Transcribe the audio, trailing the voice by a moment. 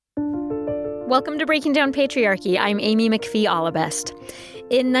Welcome to Breaking Down Patriarchy. I'm Amy McPhee Allebest.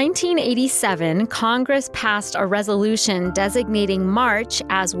 In 1987, Congress passed a resolution designating March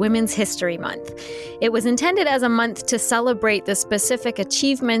as Women's History Month. It was intended as a month to celebrate the specific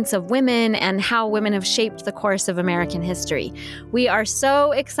achievements of women and how women have shaped the course of American history. We are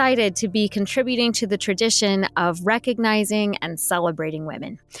so excited to be contributing to the tradition of recognizing and celebrating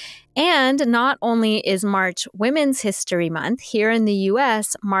women. And not only is March Women's History Month, here in the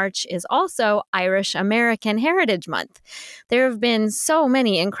U.S., March is also Irish American Heritage Month. There have been so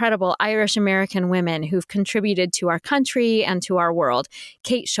many incredible Irish American women who've contributed to our country and to our world.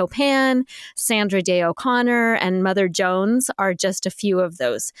 Kate Chopin, Sandra Day O'Connor, and Mother Jones are just a few of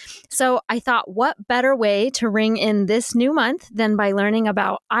those. So I thought, what better way to ring in this new month than by learning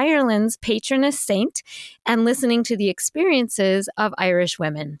about Ireland's patroness saint and listening to the experiences of Irish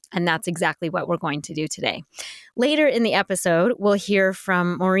women. And that's exactly what we're going to do today. Later in the episode, we'll hear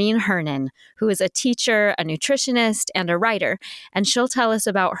from Maureen Hernan, who is a teacher, a nutritionist, and a writer, and she'll tell us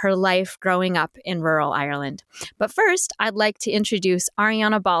about her life growing up in rural Ireland. But first, I'd like to introduce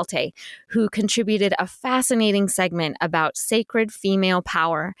Arianna Balte, who contributed a fascinating segment about sacred female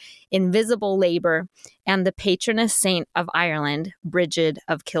power, invisible labor, and the patroness saint of Ireland, Brigid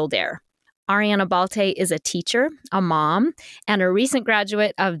of Kildare. Arianna Balte is a teacher, a mom, and a recent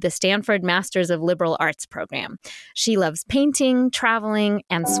graduate of the Stanford Masters of Liberal Arts program. She loves painting, traveling,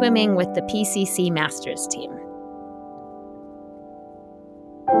 and swimming with the PCC Masters team.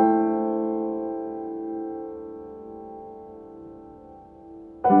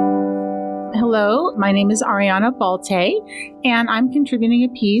 Hello, my name is Arianna Balte, and I'm contributing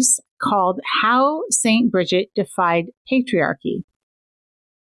a piece called How St. Bridget Defied Patriarchy.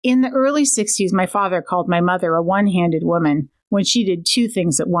 In the early 60s, my father called my mother a one-handed woman when she did two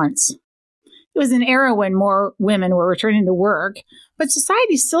things at once. It was an era when more women were returning to work, but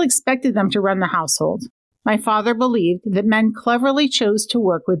society still expected them to run the household. My father believed that men cleverly chose to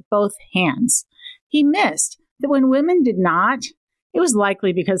work with both hands. He missed that when women did not, it was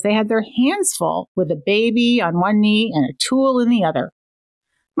likely because they had their hands full with a baby on one knee and a tool in the other.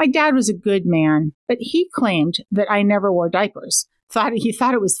 My dad was a good man, but he claimed that I never wore diapers. He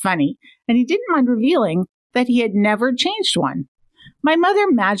thought it was funny, and he didn't mind revealing that he had never changed one. My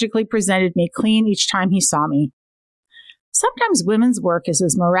mother magically presented me clean each time he saw me. Sometimes women's work is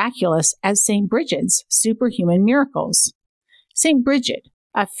as miraculous as St. Bridget's superhuman miracles. St. Bridget,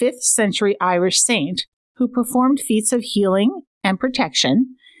 a 5th century Irish saint who performed feats of healing and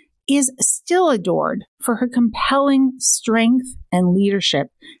protection, is still adored for her compelling strength and leadership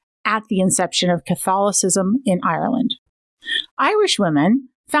at the inception of Catholicism in Ireland. Irish women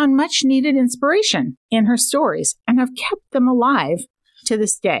found much needed inspiration in her stories and have kept them alive to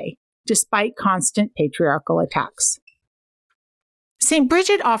this day, despite constant patriarchal attacks. St.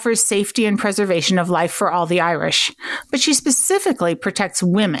 Bridget offers safety and preservation of life for all the Irish, but she specifically protects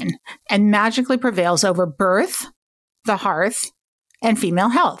women and magically prevails over birth, the hearth, and female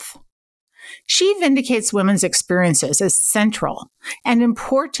health. She vindicates women's experiences as central and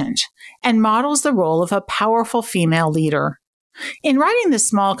important and models the role of a powerful female leader. In writing this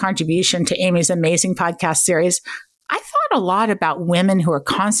small contribution to Amy's amazing podcast series, I thought a lot about women who are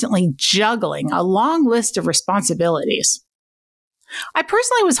constantly juggling a long list of responsibilities. I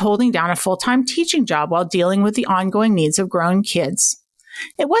personally was holding down a full-time teaching job while dealing with the ongoing needs of grown kids.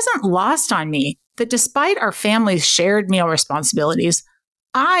 It wasn't lost on me that despite our family's shared meal responsibilities,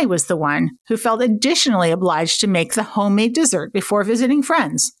 I was the one who felt additionally obliged to make the homemade dessert before visiting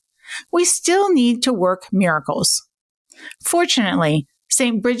friends. We still need to work miracles. Fortunately,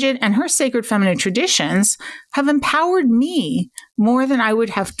 St. Bridget and her sacred feminine traditions have empowered me more than I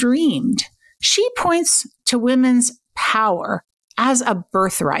would have dreamed. She points to women's power as a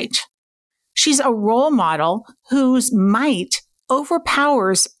birthright. She's a role model whose might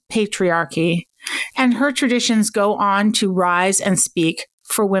overpowers patriarchy, and her traditions go on to rise and speak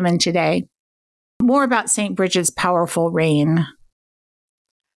for women today. More about St. Bridget's powerful reign.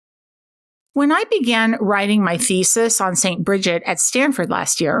 When I began writing my thesis on St. Bridget at Stanford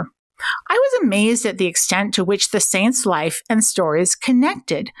last year, I was amazed at the extent to which the saint's life and stories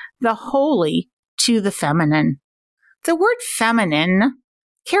connected the holy to the feminine. The word feminine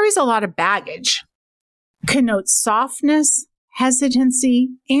carries a lot of baggage, connotes softness, hesitancy,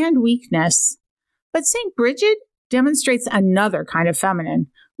 and weakness. But St. Bridget demonstrates another kind of feminine,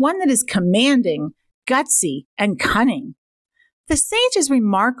 one that is commanding, gutsy, and cunning. The saint is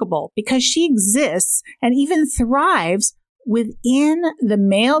remarkable because she exists and even thrives within the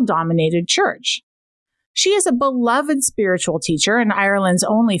male-dominated church. She is a beloved spiritual teacher and Ireland's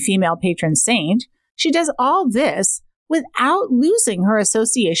only female patron saint. She does all this without losing her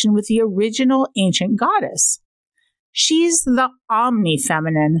association with the original ancient goddess. She's the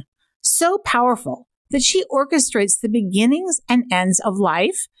omni-feminine, so powerful that she orchestrates the beginnings and ends of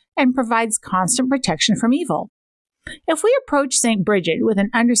life and provides constant protection from evil. If we approach St. Bridget with an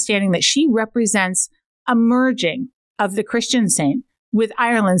understanding that she represents a merging of the Christian saint with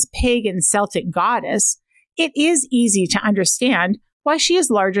Ireland's pagan Celtic goddess, it is easy to understand why she is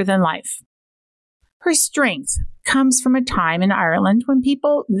larger than life. Her strength comes from a time in Ireland when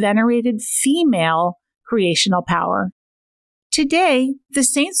people venerated female creational power. Today, the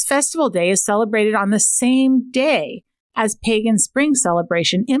Saints' Festival Day is celebrated on the same day as pagan spring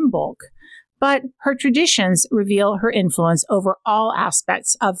celebration Imbolc, but her traditions reveal her influence over all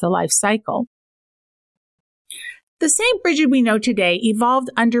aspects of the life cycle. The St. Bridget we know today evolved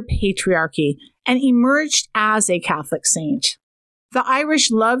under patriarchy and emerged as a Catholic saint. The Irish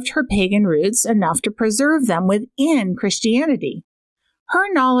loved her pagan roots enough to preserve them within Christianity.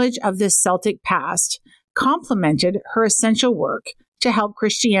 Her knowledge of this Celtic past complemented her essential work to help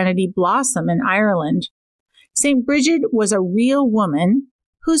Christianity blossom in Ireland. St. Bridget was a real woman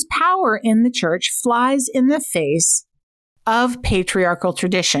whose power in the church flies in the face of patriarchal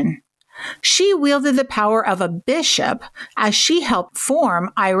tradition. She wielded the power of a bishop as she helped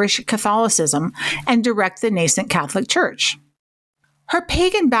form Irish Catholicism and direct the nascent Catholic Church. Her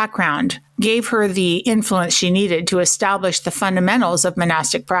pagan background gave her the influence she needed to establish the fundamentals of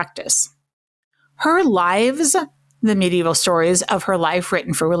monastic practice. Her lives, the medieval stories of her life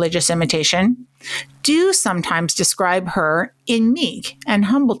written for religious imitation, do sometimes describe her in meek and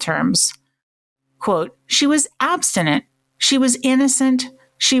humble terms. Quote, "She was abstinent, she was innocent,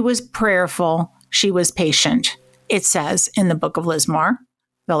 she was prayerful, she was patient," it says in the Book of Lismore,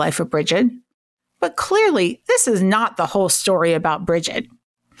 The Life of Bridget. But clearly, this is not the whole story about Bridget.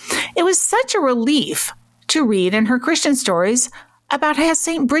 It was such a relief to read in her Christian stories about how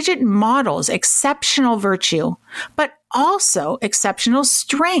St. Bridget models exceptional virtue, but also exceptional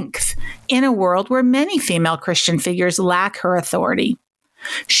strength in a world where many female Christian figures lack her authority.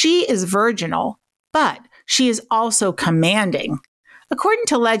 She is virginal, but she is also commanding. According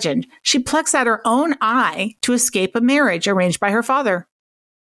to legend, she plucks out her own eye to escape a marriage arranged by her father.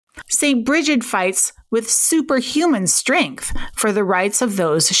 St. Bridget fights with superhuman strength for the rights of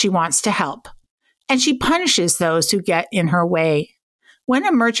those she wants to help, and she punishes those who get in her way. When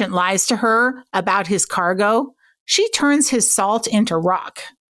a merchant lies to her about his cargo, she turns his salt into rock.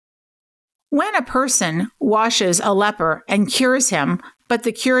 When a person washes a leper and cures him, but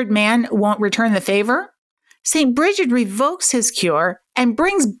the cured man won't return the favor, St. Bridget revokes his cure and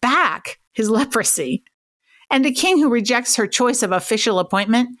brings back his leprosy. And a king who rejects her choice of official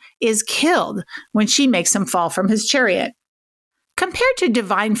appointment is killed when she makes him fall from his chariot. Compared to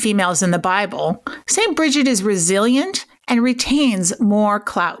divine females in the Bible, St. Bridget is resilient and retains more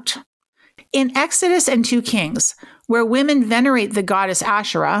clout. In Exodus and 2 Kings, where women venerate the goddess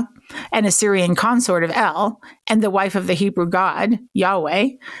Asherah, an Assyrian consort of El, and the wife of the Hebrew God, Yahweh,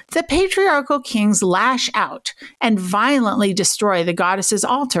 the patriarchal kings lash out and violently destroy the goddess's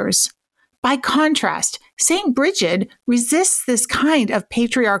altars. By contrast, St. Bridget resists this kind of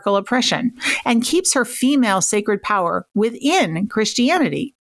patriarchal oppression and keeps her female sacred power within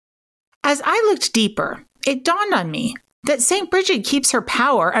Christianity. As I looked deeper, it dawned on me that St. Bridget keeps her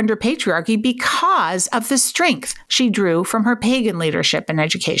power under patriarchy because of the strength she drew from her pagan leadership and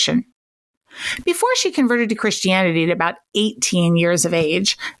education. Before she converted to Christianity at about 18 years of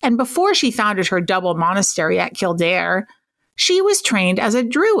age, and before she founded her double monastery at Kildare, she was trained as a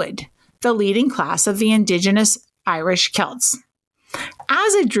Druid, the leading class of the indigenous Irish Celts.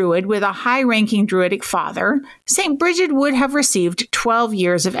 As a Druid with a high-ranking Druidic father, St. Bridget would have received 12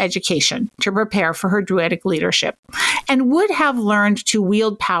 years of education to prepare for her Druidic leadership, and would have learned to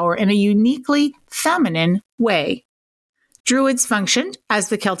wield power in a uniquely feminine way. Druids functioned as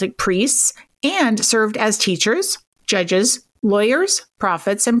the Celtic priests and served as teachers, judges, lawyers,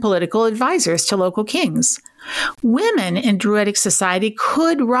 prophets, and political advisors to local kings. Women in Druidic society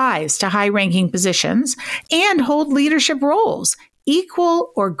could rise to high-ranking positions and hold leadership roles,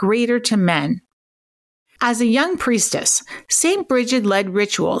 equal or greater to men. As a young priestess, St. Bridget led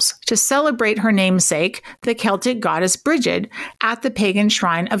rituals to celebrate her namesake, the Celtic goddess Bridget, at the pagan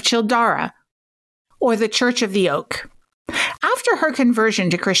shrine of Childara, or the Church of the Oak. After her conversion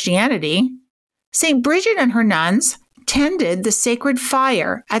to Christianity, St. Bridget and her nuns tended the sacred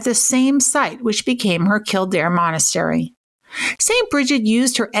fire at the same site which became her Kildare monastery. St. Bridget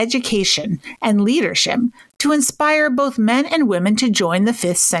used her education and leadership to inspire both men and women to join the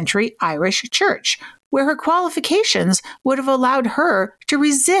 5th century Irish Church, where her qualifications would have allowed her to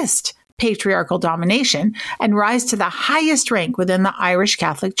resist patriarchal domination and rise to the highest rank within the Irish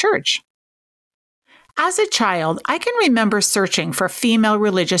Catholic Church. As a child, I can remember searching for female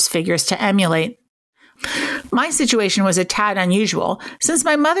religious figures to emulate. My situation was a tad unusual, since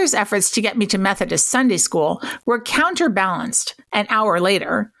my mother's efforts to get me to Methodist Sunday school were counterbalanced, an hour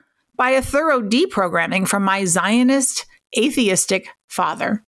later, by a thorough deprogramming from my Zionist, atheistic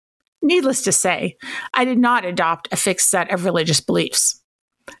father. Needless to say, I did not adopt a fixed set of religious beliefs.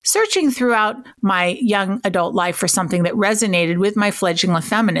 Searching throughout my young adult life for something that resonated with my fledgling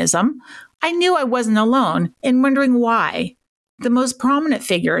feminism, I knew I wasn't alone in wondering why the most prominent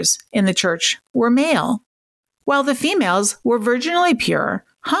figures in the church were male, while the females were virginally pure,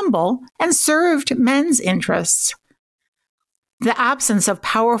 humble, and served men's interests. The absence of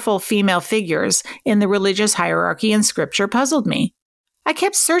powerful female figures in the religious hierarchy in Scripture puzzled me. I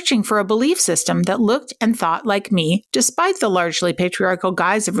kept searching for a belief system that looked and thought like me, despite the largely patriarchal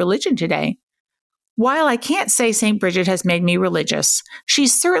guise of religion today. While I can't say St. Bridget has made me religious, she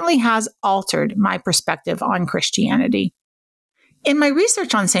certainly has altered my perspective on Christianity. In my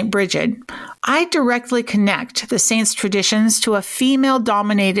research on St. Bridget, I directly connect the saint's traditions to a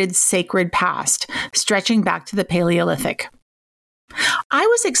female-dominated sacred past, stretching back to the Paleolithic. I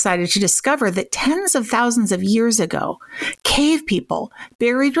was excited to discover that tens of thousands of years ago, cave people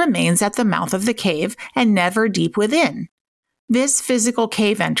buried remains at the mouth of the cave and never deep within. This physical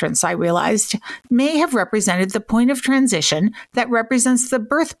cave entrance, I realized, may have represented the point of transition that represents the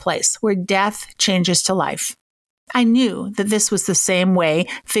birthplace where death changes to life. I knew that this was the same way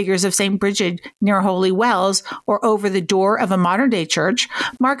figures of St. Bridget near Holy Wells or over the door of a modern-day church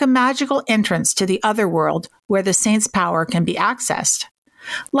mark a magical entrance to the other world where the saint's power can be accessed.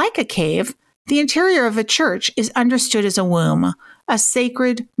 Like a cave, the interior of a church is understood as a womb, a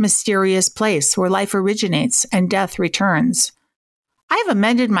sacred, mysterious place where life originates and death returns. I have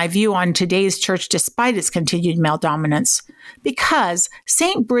amended my view on today's church despite its continued male dominance, because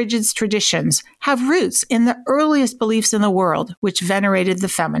St. Bridget's traditions have roots in the earliest beliefs in the world, which venerated the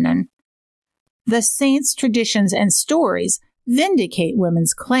feminine. The saint's traditions and stories vindicate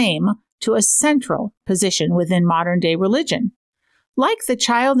women's claim to a central position within modern-day religion. Like the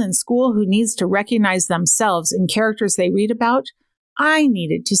child in school who needs to recognize themselves in characters they read about, I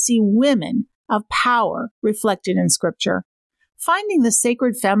needed to see women of power reflected in Scripture. Finding the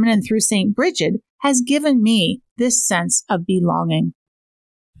sacred feminine through St. Bridget has given me this sense of belonging.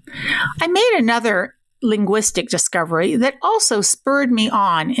 I made another linguistic discovery that also spurred me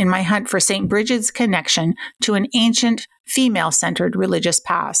on in my hunt for St. Bridget's connection to an ancient, female-centered religious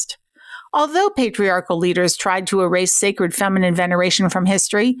past. Although patriarchal leaders tried to erase sacred feminine veneration from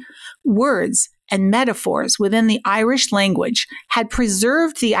history, words and metaphors within the Irish language had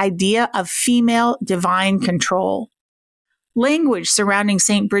preserved the idea of female divine control. Language surrounding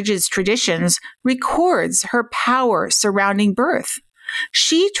St. Bridget's traditions records her power surrounding birth.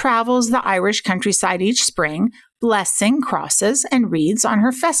 She travels the Irish countryside each spring, blessing crosses and wreaths on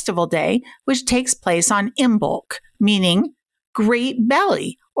her festival day, which takes place on Imbolc, meaning great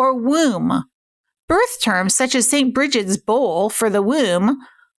belly or womb. Birth terms such as St. Bridget's bowl for the womb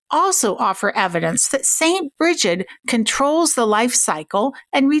also offer evidence that St. Bridget controls the life cycle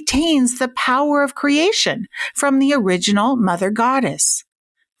and retains the power of creation from the original mother goddess.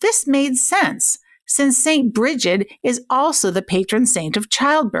 This made sense, since St. Bridget is also the patron saint of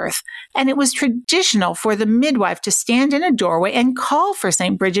childbirth, and it was traditional for the midwife to stand in a doorway and call for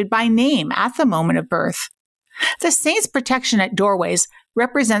St. Bridget by name at the moment of birth. The saint's protection at doorways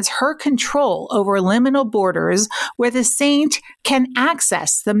represents her control over liminal borders where the saint can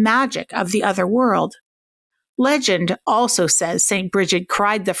access the magic of the other world. Legend also says St. Bridget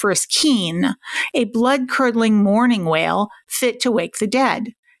cried the first keen, a blood-curdling mourning wail fit to wake the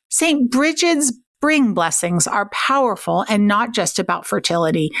dead. St. Bridget's spring blessings are powerful and not just about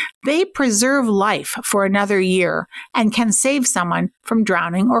fertility. They preserve life for another year and can save someone from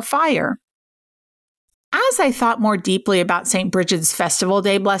drowning or fire. As I thought more deeply about St. Bridget's festival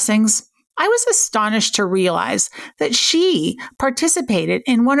day blessings, I was astonished to realize that she participated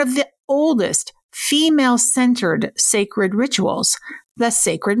in one of the oldest female-centered sacred rituals, the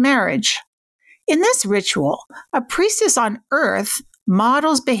sacred marriage. In this ritual, a priestess on earth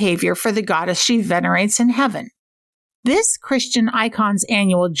models behavior for the goddess she venerates in heaven. This Christian icon's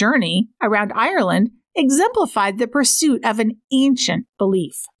annual journey around Ireland exemplified the pursuit of an ancient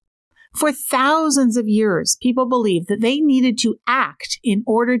belief. For thousands of years, people believed that they needed to act in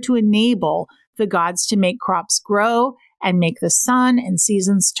order to enable the gods to make crops grow and make the sun and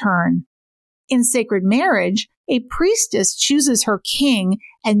seasons turn. In sacred marriage, a priestess chooses her king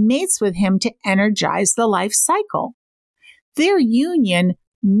and mates with him to energize the life cycle. Their union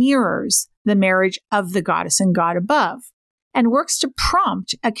mirrors the marriage of the goddess and god above, and works to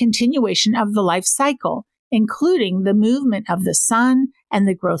prompt a continuation of the life cycle, including the movement of the sun and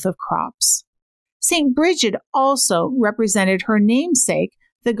the growth of crops. St. Bridget also represented her namesake,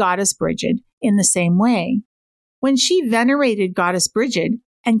 the goddess Bridget, in the same way. When she venerated goddess Bridget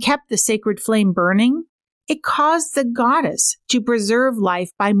and kept the sacred flame burning, it caused the goddess to preserve life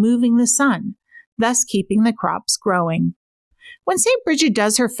by moving the sun, thus keeping the crops growing. When St. Bridget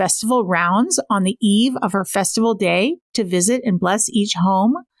does her festival rounds on the eve of her festival day to visit and bless each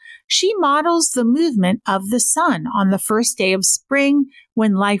home, she models the movement of the sun on the first day of spring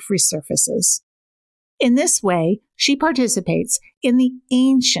when life resurfaces. In this way, she participates in the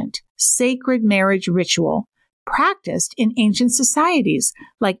ancient sacred marriage ritual practiced in ancient societies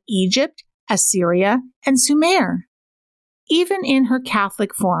like Egypt, Assyria, and Sumer. Even in her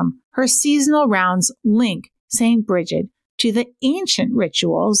Catholic form, her seasonal rounds link St. Bridget to the ancient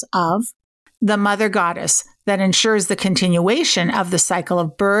rituals of the mother goddess that ensures the continuation of the cycle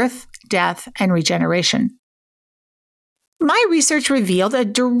of birth, death, and regeneration. My research revealed a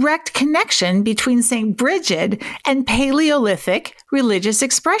direct connection between St. Bridget and Paleolithic religious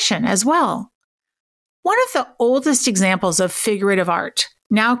expression as well. One of the oldest examples of figurative art,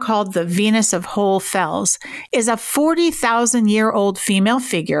 now called the Venus of Whole Fells, is a 40,000-year-old female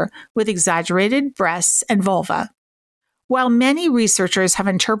figure with exaggerated breasts and vulva. While many researchers have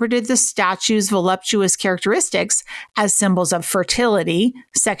interpreted the statue's voluptuous characteristics as symbols of fertility,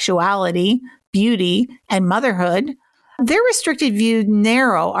 sexuality, beauty, and motherhood, their restricted view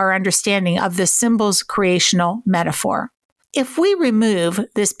narrow our understanding of the symbol's creational metaphor. If we remove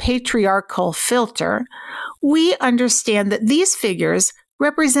this patriarchal filter, we understand that these figures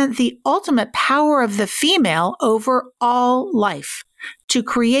represent the ultimate power of the female over all life, to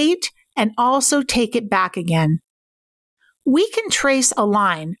create and also take it back again. We can trace a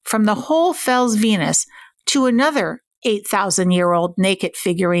line from the Whole Fells Venus to another 8,000-year-old naked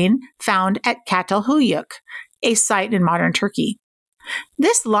figurine found at Çatalhöyük, a site in modern Turkey.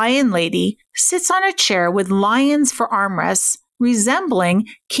 This lion lady sits on a chair with lions for armrests, resembling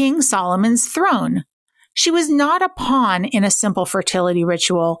King Solomon's throne. She was not a pawn in a simple fertility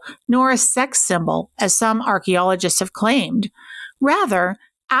ritual, nor a sex symbol, as some archaeologists have claimed. Rather,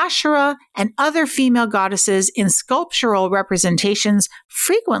 Asherah and other female goddesses in sculptural representations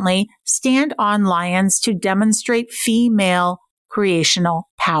frequently stand on lions to demonstrate female creational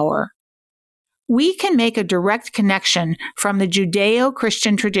power. We can make a direct connection from the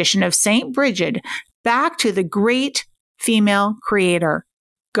Judeo-Christian tradition of St. Bridget back to the great female creator,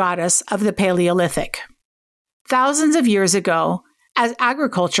 goddess of the Paleolithic. Thousands of years ago, as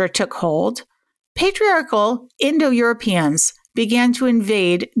agriculture took hold, patriarchal Indo-Europeans began to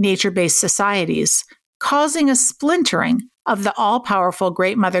invade nature-based societies, causing a splintering of the all-powerful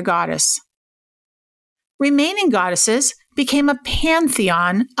Great Mother Goddess. Remaining goddesses became a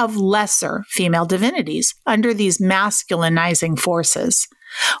pantheon of lesser female divinities under these masculinizing forces.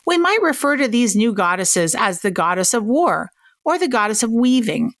 We might refer to these new goddesses as the goddess of war or the goddess of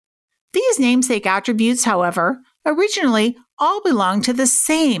weaving. These namesake attributes, however, originally all belonged to the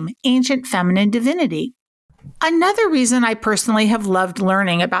same ancient feminine divinity. Another reason I personally have loved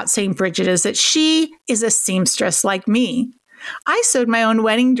learning about St. Bridget is that she is a seamstress like me. I sewed my own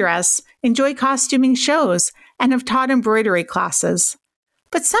wedding dress, enjoy costuming shows, and have taught embroidery classes.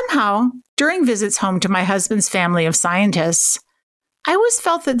 But somehow, during visits home to my husband's family of scientists, I always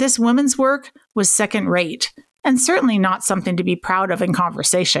felt that this woman's work was second-rate, and certainly not something to be proud of in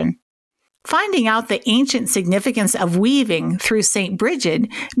conversation. Finding out the ancient significance of weaving through St. Bridget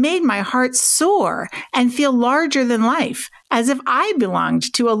made my heart soar and feel larger than life, as if I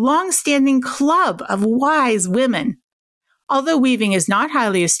belonged to a long-standing club of wise women. Although weaving is not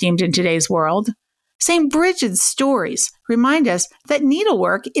highly esteemed in today's world, St. Bridget's stories remind us that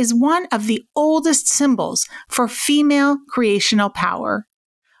needlework is one of the oldest symbols for female creational power.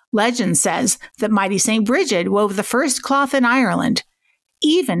 Legend says that mighty St. Bridget wove the first cloth in Ireland.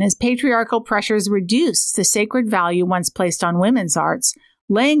 Even as patriarchal pressures reduced the sacred value once placed on women's arts,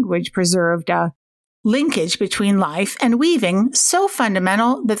 language preserved a linkage between life and weaving so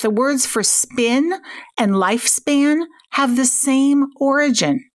fundamental that the words for spin and lifespan have the same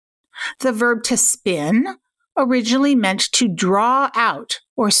origin. The verb to spin originally meant to draw out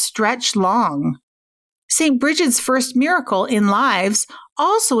or stretch long. St. Bridget's first miracle in Lives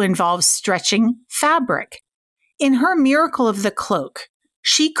also involves stretching fabric. In her miracle of the cloak,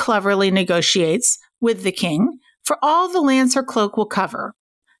 she cleverly negotiates with the king for all the lands her cloak will cover,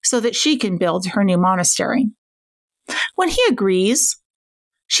 so that she can build her new monastery. When he agrees,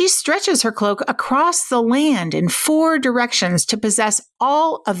 She stretches her cloak across the land in 4 directions to possess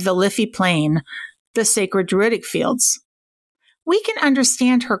all of the Liffey Plain, the sacred Druidic fields. We can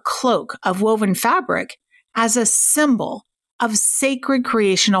understand her cloak of woven fabric as a symbol of sacred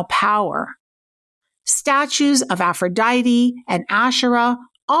creational power. Statues of Aphrodite and Asherah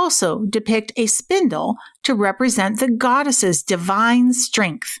also depict a spindle to represent the goddess's divine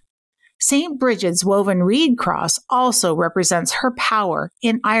strength. St. Bridget's woven reed cross also represents her power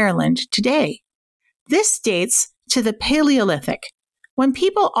in Ireland today. This dates to the Paleolithic, when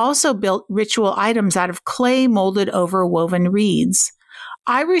people also built ritual items out of clay molded over woven reeds.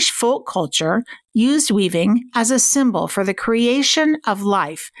 Irish folk culture used weaving as a symbol for the creation of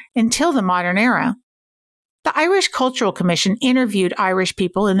life until the modern era. The Irish Cultural Commission interviewed Irish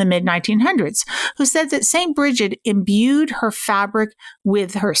people in the mid-1900s who said that St. Bridget imbued her fabric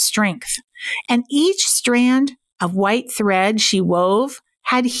with her strength, and each strand of white thread she wove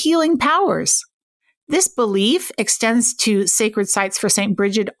had healing powers. This belief extends to sacred sites for St.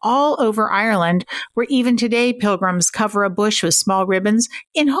 Bridget all over Ireland, where even today pilgrims cover a bush with small ribbons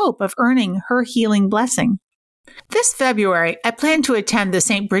in hope of earning her healing blessing. This February, I plan to attend the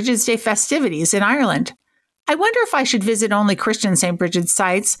St. Bridget's Day festivities in Ireland. I wonder if I should visit only Christian St. Bridget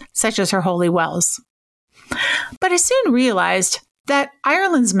sites, such as her holy wells. But I soon realized that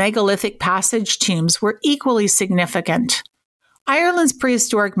Ireland's megalithic passage tombs were equally significant. Ireland's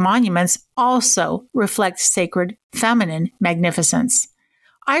prehistoric monuments also reflect sacred feminine magnificence.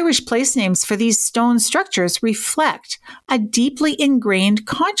 Irish place names for these stone structures reflect a deeply ingrained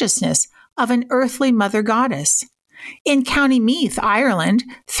consciousness of an earthly mother goddess. In County Meath, Ireland,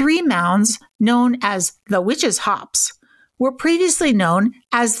 3 mounds known as the Witches' Hops were previously known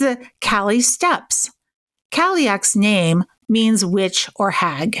as the Callie Steps. Cailleach's name means witch or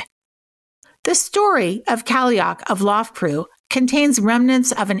hag. The story of Cailleach of Loughprew contains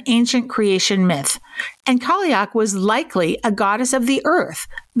remnants of an ancient creation myth, and Cailleach was likely a goddess of the earth,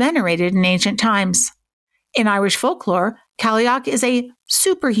 venerated in ancient times. In Irish folklore, Cailleach is a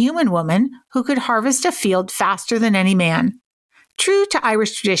superhuman woman who could harvest a field faster than any man. True to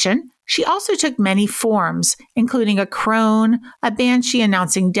Irish tradition, she also took many forms, including a crone, a banshee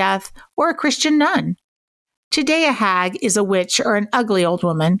announcing death, or a Christian nun. Today, a hag is a witch or an ugly old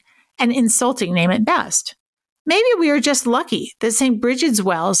woman, an insulting name at best. Maybe we are just lucky that St. Bridget's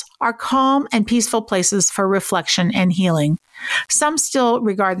wells are calm and peaceful places for reflection and healing. Some still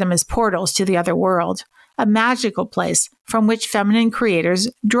regard them as portals to the other world, a magical place from which feminine creators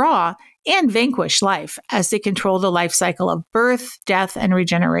draw and vanquish life as they control the life cycle of birth, death, and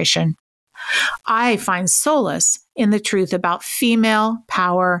regeneration. I find solace in the truth about female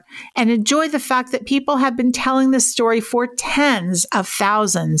power and enjoy the fact that people have been telling this story for tens of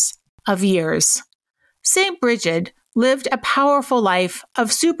thousands of years. St. Bridget lived a powerful life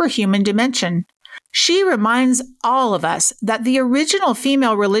of superhuman dimension. She reminds all of us that the original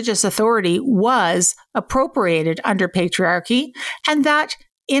female religious authority was appropriated under patriarchy, and that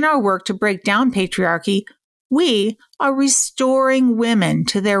in our work to break down patriarchy, we are restoring women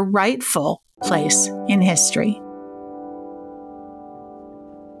to their rightful place in history.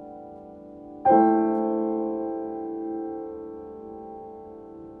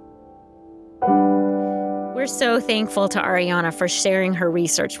 We're so thankful to Ariana for sharing her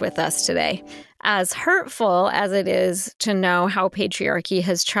research with us today. As hurtful as it is to know how patriarchy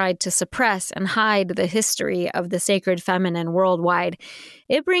has tried to suppress and hide the history of the sacred feminine worldwide,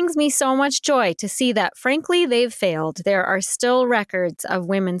 it brings me so much joy to see that, frankly, they've failed. There are still records of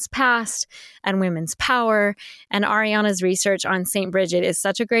women's past and women's power, and Ariana's research on St. Bridget is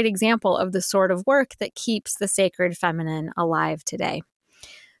such a great example of the sort of work that keeps the sacred feminine alive today.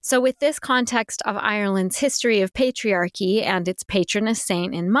 So with this context of Ireland's history of patriarchy and its patroness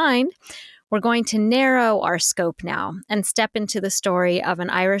saint in mind, we're going to narrow our scope now and step into the story of an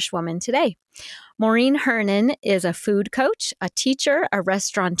Irish woman today. Maureen Hernan is a food coach, a teacher, a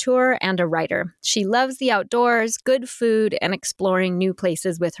restaurateur, and a writer. She loves the outdoors, good food, and exploring new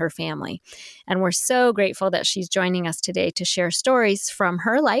places with her family. And we're so grateful that she's joining us today to share stories from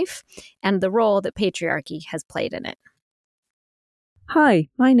her life and the role that patriarchy has played in it. Hi,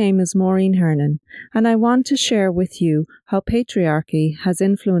 my name is Maureen Hernan, and I want to share with you how patriarchy has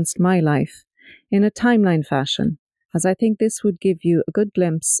influenced my life in a timeline fashion, as I think this would give you a good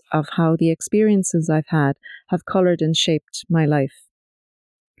glimpse of how the experiences I've had have coloured and shaped my life.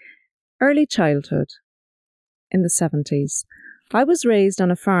 Early childhood. In the 70s. I was raised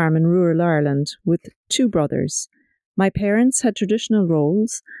on a farm in rural Ireland with 2 brothers. My parents had traditional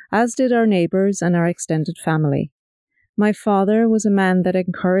roles, as did our neighbours and our extended family. My father was a man that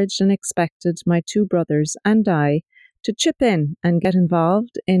encouraged and expected my 2 brothers and I to chip in and get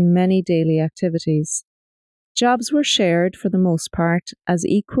involved in many daily activities. Jobs were shared for the most part as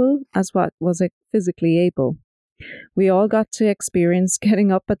equal as what was physically able. We all got to experience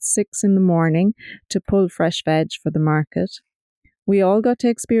getting up at 6 in the morning to pull fresh veg for the market. We all got to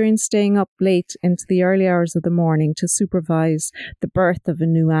experience staying up late into the early hours of the morning to supervise the birth of a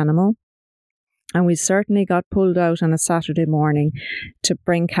new animal. And we certainly got pulled out on a Saturday morning to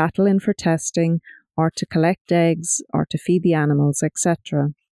bring cattle in for testing, or to collect eggs, or to feed the animals, etc.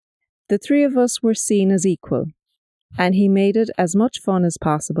 The three of us were seen as equal, and he made it as much fun as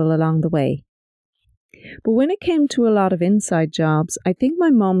possible along the way. But when it came to a lot of inside jobs, I think my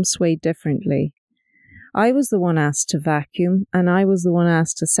mum swayed differently. I was the one asked to vacuum, and I was the one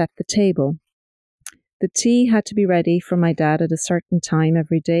asked to set the table. The tea had to be ready for my dad at a certain time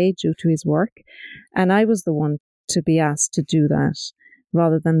every day due to his work, and I was the one to be asked to do that,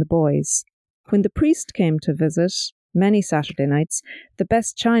 rather than the boys. When the priest came to visit, many Saturday nights, the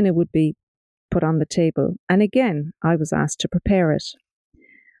best china would be put on the table, and again I was asked to prepare it.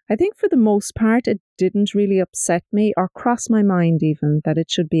 I think for the most part it didn't really upset me or cross my mind even that it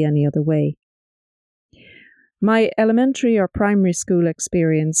should be any other way. My elementary or primary school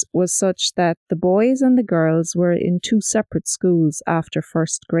experience was such that the boys and the girls were in two separate schools after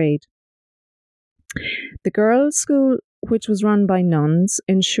first grade. The girls' school, which was run by nuns,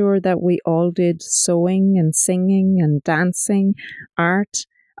 ensured that we all did sewing and singing and dancing, art,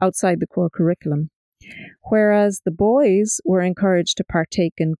 outside the core curriculum, whereas the boys were encouraged to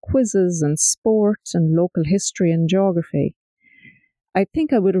partake in quizzes and sport and local history and geography. I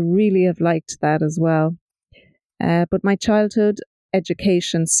think I would really have liked that as well. But my childhood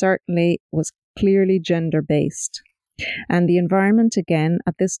education certainly was clearly gender-based. And the environment, again,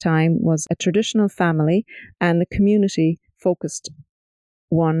 at this time was a traditional family and the community-focused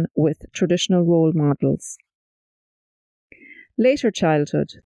one with traditional role models. Later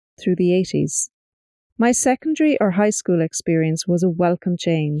childhood, through the 80s. My secondary or high school experience was a welcome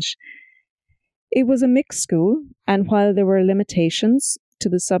change. It was a mixed school, and while there were limitations to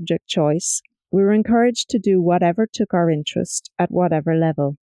the subject choice, we were encouraged to do whatever took our interest at whatever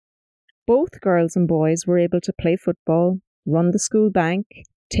level. Both girls and boys were able to play football, run the school bank,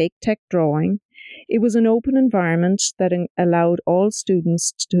 take tech drawing. It was an open environment that allowed all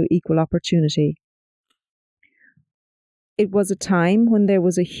students to equal opportunity. It was a time when there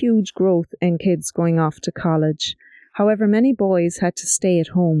was a huge growth in kids going off to college. However, many boys had to stay at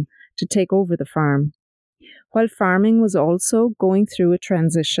home to take over the farm. While farming was also going through a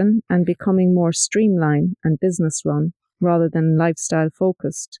transition and becoming more streamlined and business-run rather than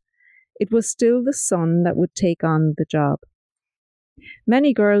lifestyle-focused, it was still the son that would take on the job.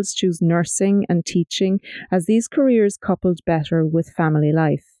 Many girls choose nursing and teaching as these careers coupled better with family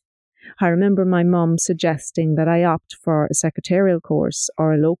life. I remember my mum suggesting that I opt for a secretarial course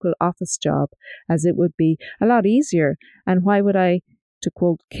or a local office job, as it would be a lot easier, and why would I, to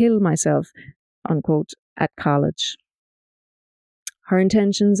quote, kill myself, unquote, at college. Her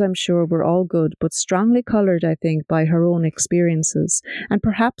intentions, I'm sure, were all good, but strongly coloured, I think, by her own experiences, and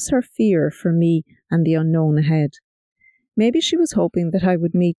perhaps her fear for me and the unknown ahead. Maybe she was hoping that I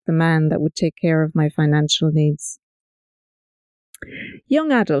would meet the man that would take care of my financial needs.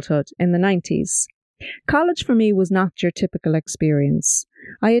 Young adulthood in the 90s. College for me was not your typical experience.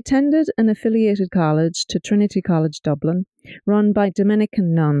 I attended an affiliated college to Trinity College Dublin, run by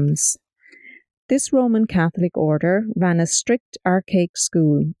Dominican nuns. This Roman Catholic order ran a strict archaic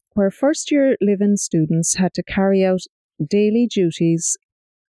school where first-year live-in students had to carry out daily duties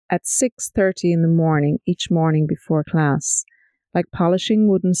at 6:30 in the morning each morning before class, like polishing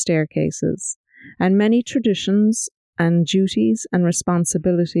wooden staircases, and many traditions and duties and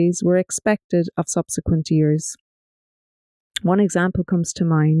responsibilities were expected of subsequent years. One example comes to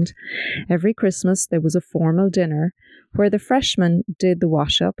mind. Every Christmas there was a formal dinner where the freshmen did the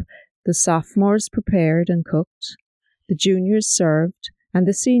wash-up, the sophomores prepared and cooked, the juniors served, and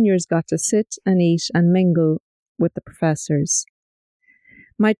the seniors got to sit and eat and mingle with the professors.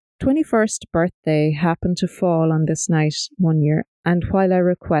 My 21st birthday happened to fall on this night one year, and while I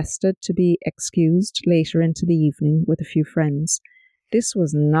requested to be excused later into the evening with a few friends, this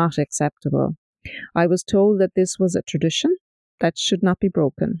was not acceptable. I was told that this was a tradition that should not be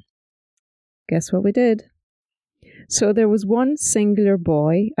broken. Guess what we did? So there was one singular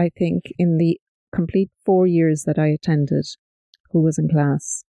boy, I think, in the complete 4 years that I attended, who was in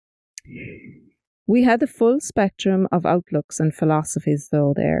class. We had the full spectrum of outlooks and philosophies,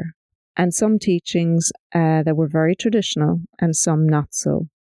 though, there, and some teachings that were very traditional and some not so.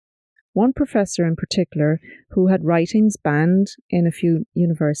 One professor in particular, who had writings banned in a few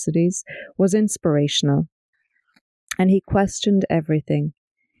universities, was inspirational. and he questioned everything.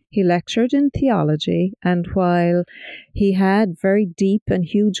 He lectured in theology, and while he had very deep and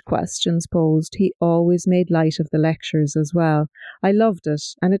huge questions posed, he always made light of the lectures as well. I loved it,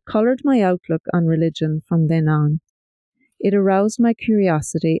 and it coloured my outlook on religion from then on. It aroused my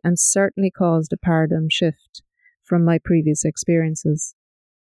curiosity and certainly caused a paradigm shift from my previous experiences.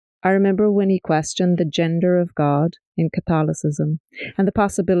 I remember when he questioned the gender of God in Catholicism and the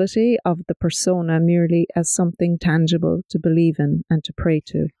possibility of the persona merely as something tangible to believe in and to pray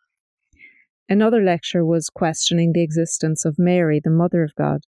to. Another lecture was questioning the existence of Mary, the Mother of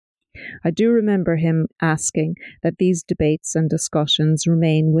God. I do remember him asking that these debates and discussions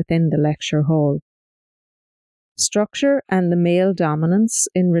remain within the lecture hall. Structure and the male dominance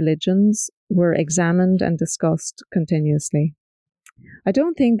in religions were examined and discussed continuously. I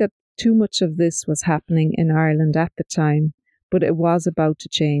don't think that too much of this was happening in Ireland at the time, but it was about to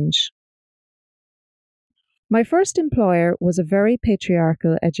change. My first employer was a very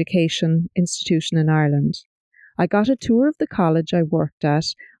patriarchal education institution in Ireland. I got a tour of the college I worked at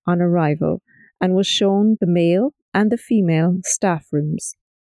on arrival and was shown the male and the female staff rooms,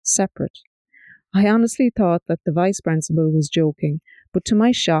 separate. I honestly thought that the vice principal was joking, but to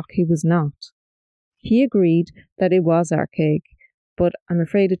my shock he was not. He agreed that it was archaic, but I'm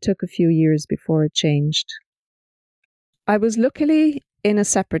afraid it took a few years before it changed. I was luckily in a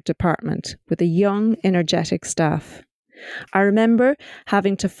separate department with a young, energetic staff. I remember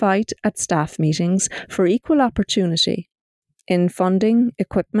having to fight at staff meetings for equal opportunity in funding,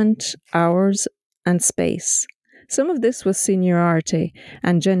 equipment, hours, and space. Some of this was seniority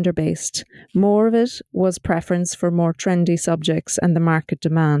and gender-based. More of it was preference for more trendy subjects and the market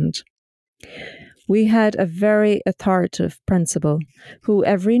demand. We had a very authoritative principal who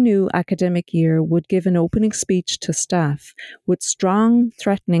every new academic year would give an opening speech to staff with strong,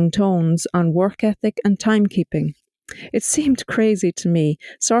 threatening tones on work ethic and timekeeping. It seemed crazy to me,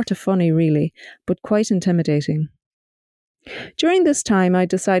 sort of funny really, but quite intimidating. During this time, I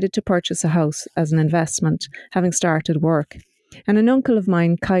decided to purchase a house as an investment, having started work, and an uncle of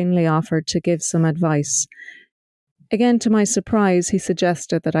mine kindly offered to give some advice. Again, to my surprise, he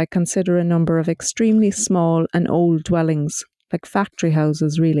suggested that I consider a number of extremely small and old dwellings, like factory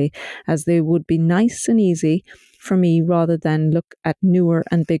houses really, as they would be nice and easy for me rather than look at newer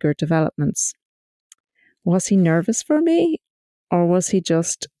and bigger developments. Was he nervous for me, or was he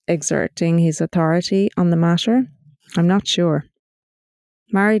just exerting his authority on the matter? I'm not sure.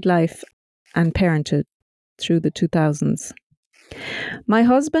 Married life and parenthood through the 2000s. My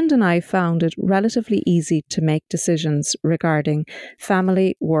husband and I found it relatively easy to make decisions regarding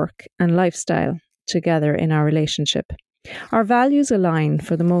family, work, and lifestyle together in our relationship. Our values align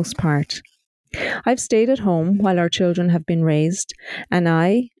for the most part. I've stayed at home while our children have been raised,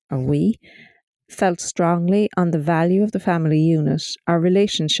 and we, felt strongly on the value of the family unit, our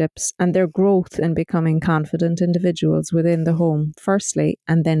relationships, and their growth in becoming confident individuals within the home, firstly,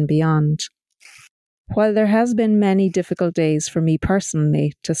 and then beyond. While there has been many difficult days for me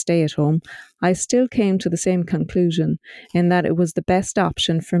personally to stay at home, I still came to the same conclusion in that it was the best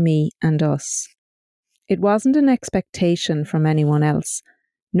option for me and us. It wasn't an expectation from anyone else,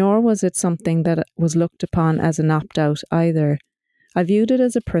 nor was it something that was looked upon as an opt-out either. I viewed it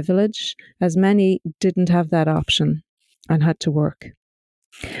as a privilege, as many didn't have that option and had to work.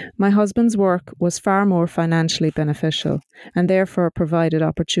 My husband's work was far more financially beneficial and therefore provided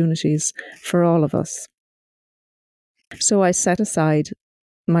opportunities for all of us. So I set aside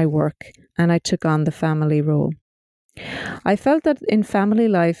my work and I took on the family role. I felt that in family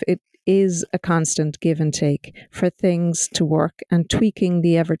life it is a constant give and take for things to work and tweaking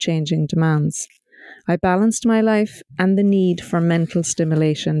the ever-changing demands. I balanced my life and the need for mental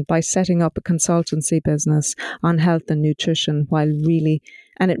stimulation by setting up a consultancy business on health and nutrition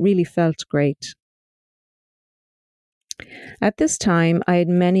it really felt great. At this time, I had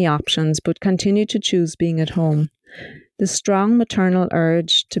many options but continued to choose being at home. The strong maternal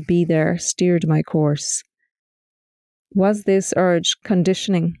urge to be there steered my course. Was this urge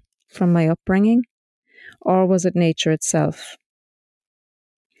conditioning from my upbringing, or was it nature itself?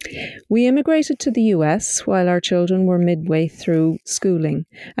 We immigrated to the US while our children were midway through schooling,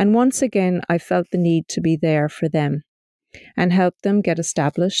 and once again I felt the need to be there for them and help them get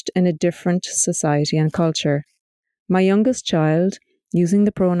established in a different society and culture. My youngest child, using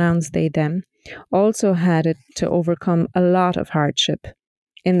the pronouns they, them, also had to overcome a lot of hardship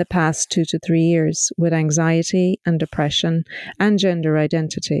in the past 2 to 3 years with anxiety and depression and gender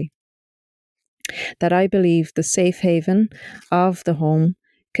identity. That I believe the safe haven of the home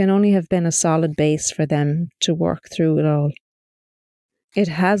can only have been a solid base for them to work through it all. It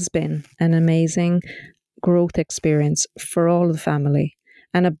has been an amazing growth experience for all the family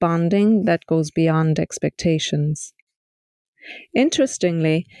and a bonding that goes beyond expectations.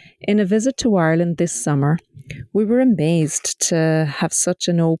 Interestingly, in a visit to Ireland this summer, we were amazed to have such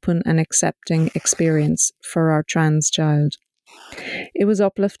an open and accepting experience for our trans child. It was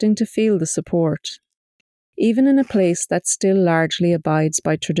uplifting to feel the support, even in a place that still largely abides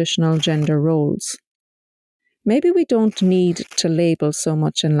by traditional gender roles. Maybe we don't need to label so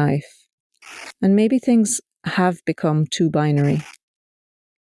much in life, and maybe things have become too binary.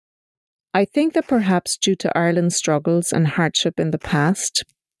 I think that perhaps due to Ireland's struggles and hardship in the past,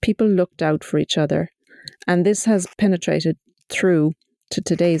 people looked out for each other, and this has penetrated through to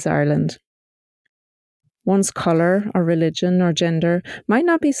today's Ireland. One's colour or religion or gender might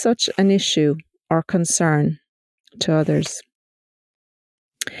not be such an issue or concern to others.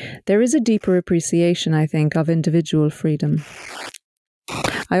 There is a deeper appreciation, I think, of individual freedom.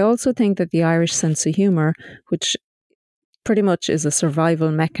 I also think that the Irish sense of humour, which pretty much is a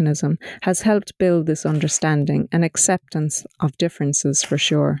survival mechanism, has helped build this understanding and acceptance of differences for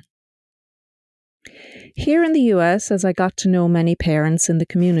sure. Here in the US, as I got to know many parents in the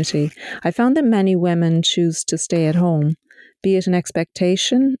community, I found that many women choose to stay at home, be it an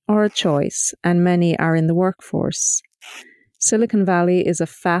expectation or a choice, and many are in the workforce. Silicon Valley is a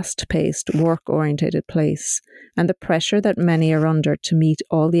fast-paced, work-oriented place, and the pressure that many are under to meet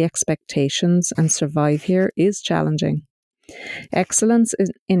all the expectations and survive here is challenging. Excellence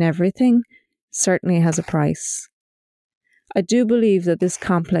in everything certainly has a price. I do believe that this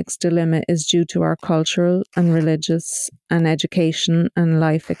complex dilemma is due to our cultural and religious and education and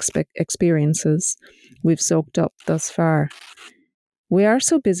life experiences we've soaked up thus far. We are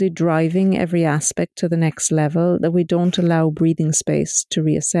so busy driving every aspect to the next level that we don't allow breathing space to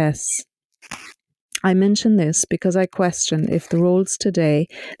reassess. I mention this because I question if the roles today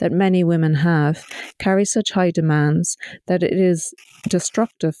that many women have carry such high demands that it is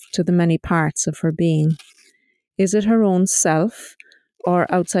destructive to the many parts of her being. Is it her own self or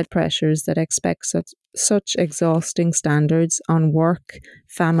outside pressures that expect such exhausting standards on work,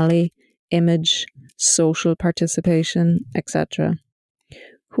 family, image, social participation, etc.?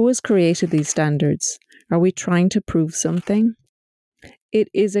 Who has created these standards? Are we trying to prove something? It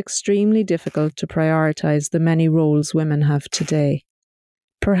is extremely difficult to prioritize the many roles women have today.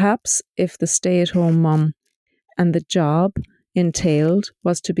 Perhaps if the stay-at-home mum and the job entailed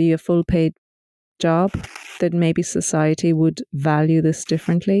was to be a full-paid job, then maybe society would value this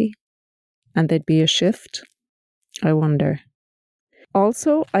differently and there'd be a shift. I wonder.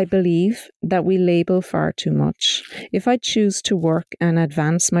 Also, I believe that we label far too much. If I choose to work and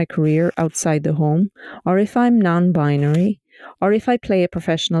advance my career outside the home, or if I'm non-binary, or if I play a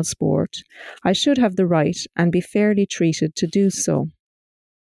professional sport, I should have the right and be fairly treated to do so.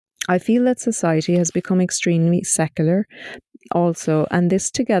 I feel that society has become extremely secular also, and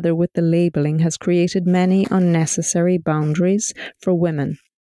this together with the labelling has created many unnecessary boundaries for women.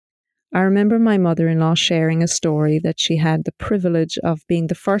 I remember my mother-in-law sharing a story that she had the privilege of being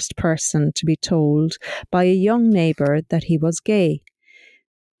the first person to be told by a young neighbour that he was gay.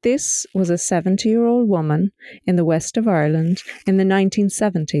 This was a 70-year-old woman in the west of Ireland in the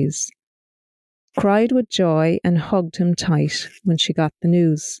 1970s. Cried with joy and hugged him tight when she got the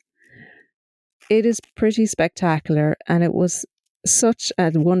news. It is pretty spectacular, and it was such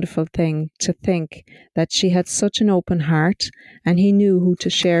a wonderful thing to think that she had such an open heart and he knew who to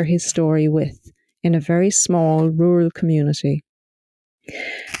share his story with in a very small rural community.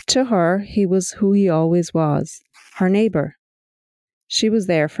 To her, he was who he always was, her neighbour. She was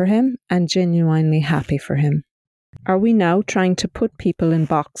there for him and genuinely happy for him. Are we now trying to put people in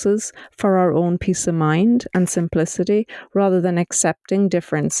boxes for our own peace of mind and simplicity rather than accepting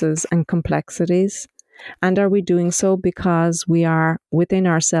differences and complexities? And are we doing so because we are within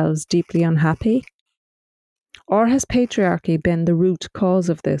ourselves deeply unhappy? Or has patriarchy been the root cause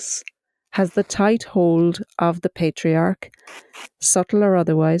of this? Has the tight hold of the patriarch, subtle or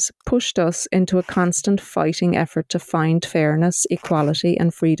otherwise, pushed us into a constant fighting effort to find fairness, equality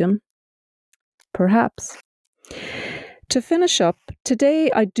and freedom? Perhaps. To finish up, today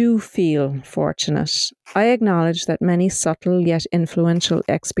I do feel fortunate. I acknowledge that many subtle yet influential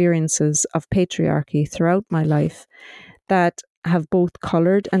experiences of patriarchy throughout my life that have both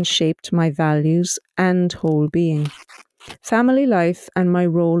coloured and shaped my values and whole being. Family life and my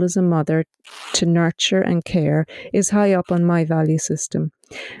role as a mother to nurture and care is high up on my value system.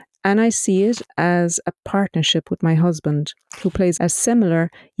 And I see it as a partnership with my husband, who plays a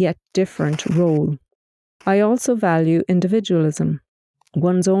similar yet different role. I also value individualism,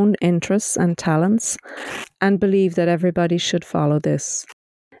 one's own interests and talents, and believe that everybody should follow this.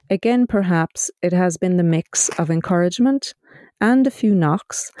 Again, perhaps it has been the mix of encouragement and a few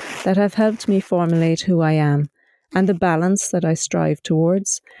knocks that have helped me formulate who I am and the balance that I strive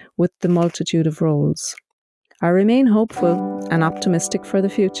towards with the multitude of roles. I remain hopeful and optimistic for the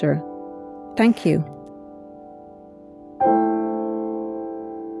future. Thank you.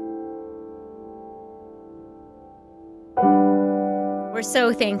 We're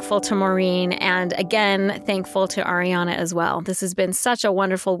so thankful to Maureen, and again, thankful to Ariana as well. This has been such a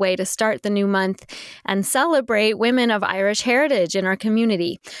wonderful way to start the new month and celebrate women of Irish heritage in our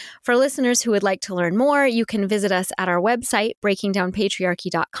community. For listeners who would like to learn more, you can visit us at our website,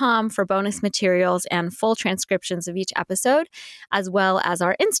 breakingdownpatriarchy.com, for bonus materials and full transcriptions of each episode, as well as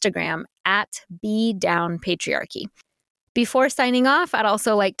our Instagram at @BeDownPatriarchy. Before signing off, I'd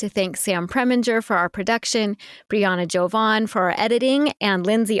also like to thank Sam Preminger for our production, Brianna Jovan for our editing, and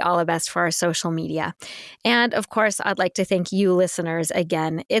Lindsay Allebest for our social media. And of course, I'd like to thank you listeners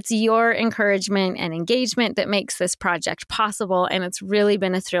again. It's your encouragement and engagement that makes this project possible, and it's really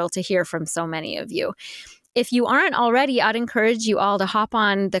been a thrill to hear from so many of you. If you aren't already, I'd encourage you all to hop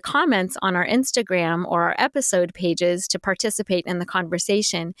on the comments on our Instagram or our episode pages to participate in the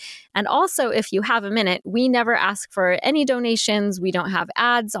conversation. And also, if you have a minute, we never ask for any donations. We don't have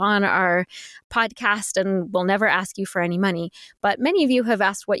ads on our podcast, and we'll never ask you for any money. But many of you have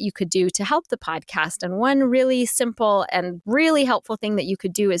asked what you could do to help the podcast. And one really simple and really helpful thing that you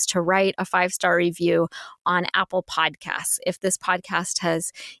could do is to write a 5-star review on Apple Podcasts. If this podcast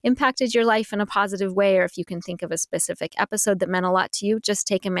has impacted your life in a positive way, or if you can think of a specific episode that meant a lot to you, just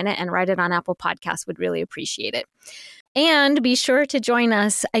take a minute and write it on Apple Podcasts. Would really appreciate it. And be sure to join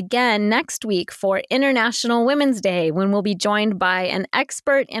us again next week for International Women's Day, when we'll be joined by an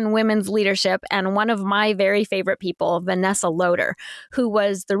expert in women's leadership and one of my very favorite people, Vanessa Loader, who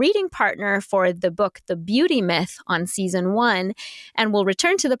was the reading partner for the book The Beauty Myth on season 1, and will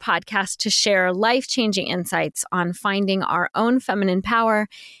return to the podcast to share life-changing insights on finding our own feminine power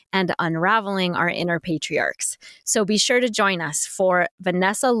and unraveling our inner patriarchs. So be sure to join us for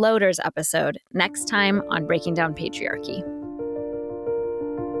Vanessa Loader's episode next time on Breaking Down Patriarchy.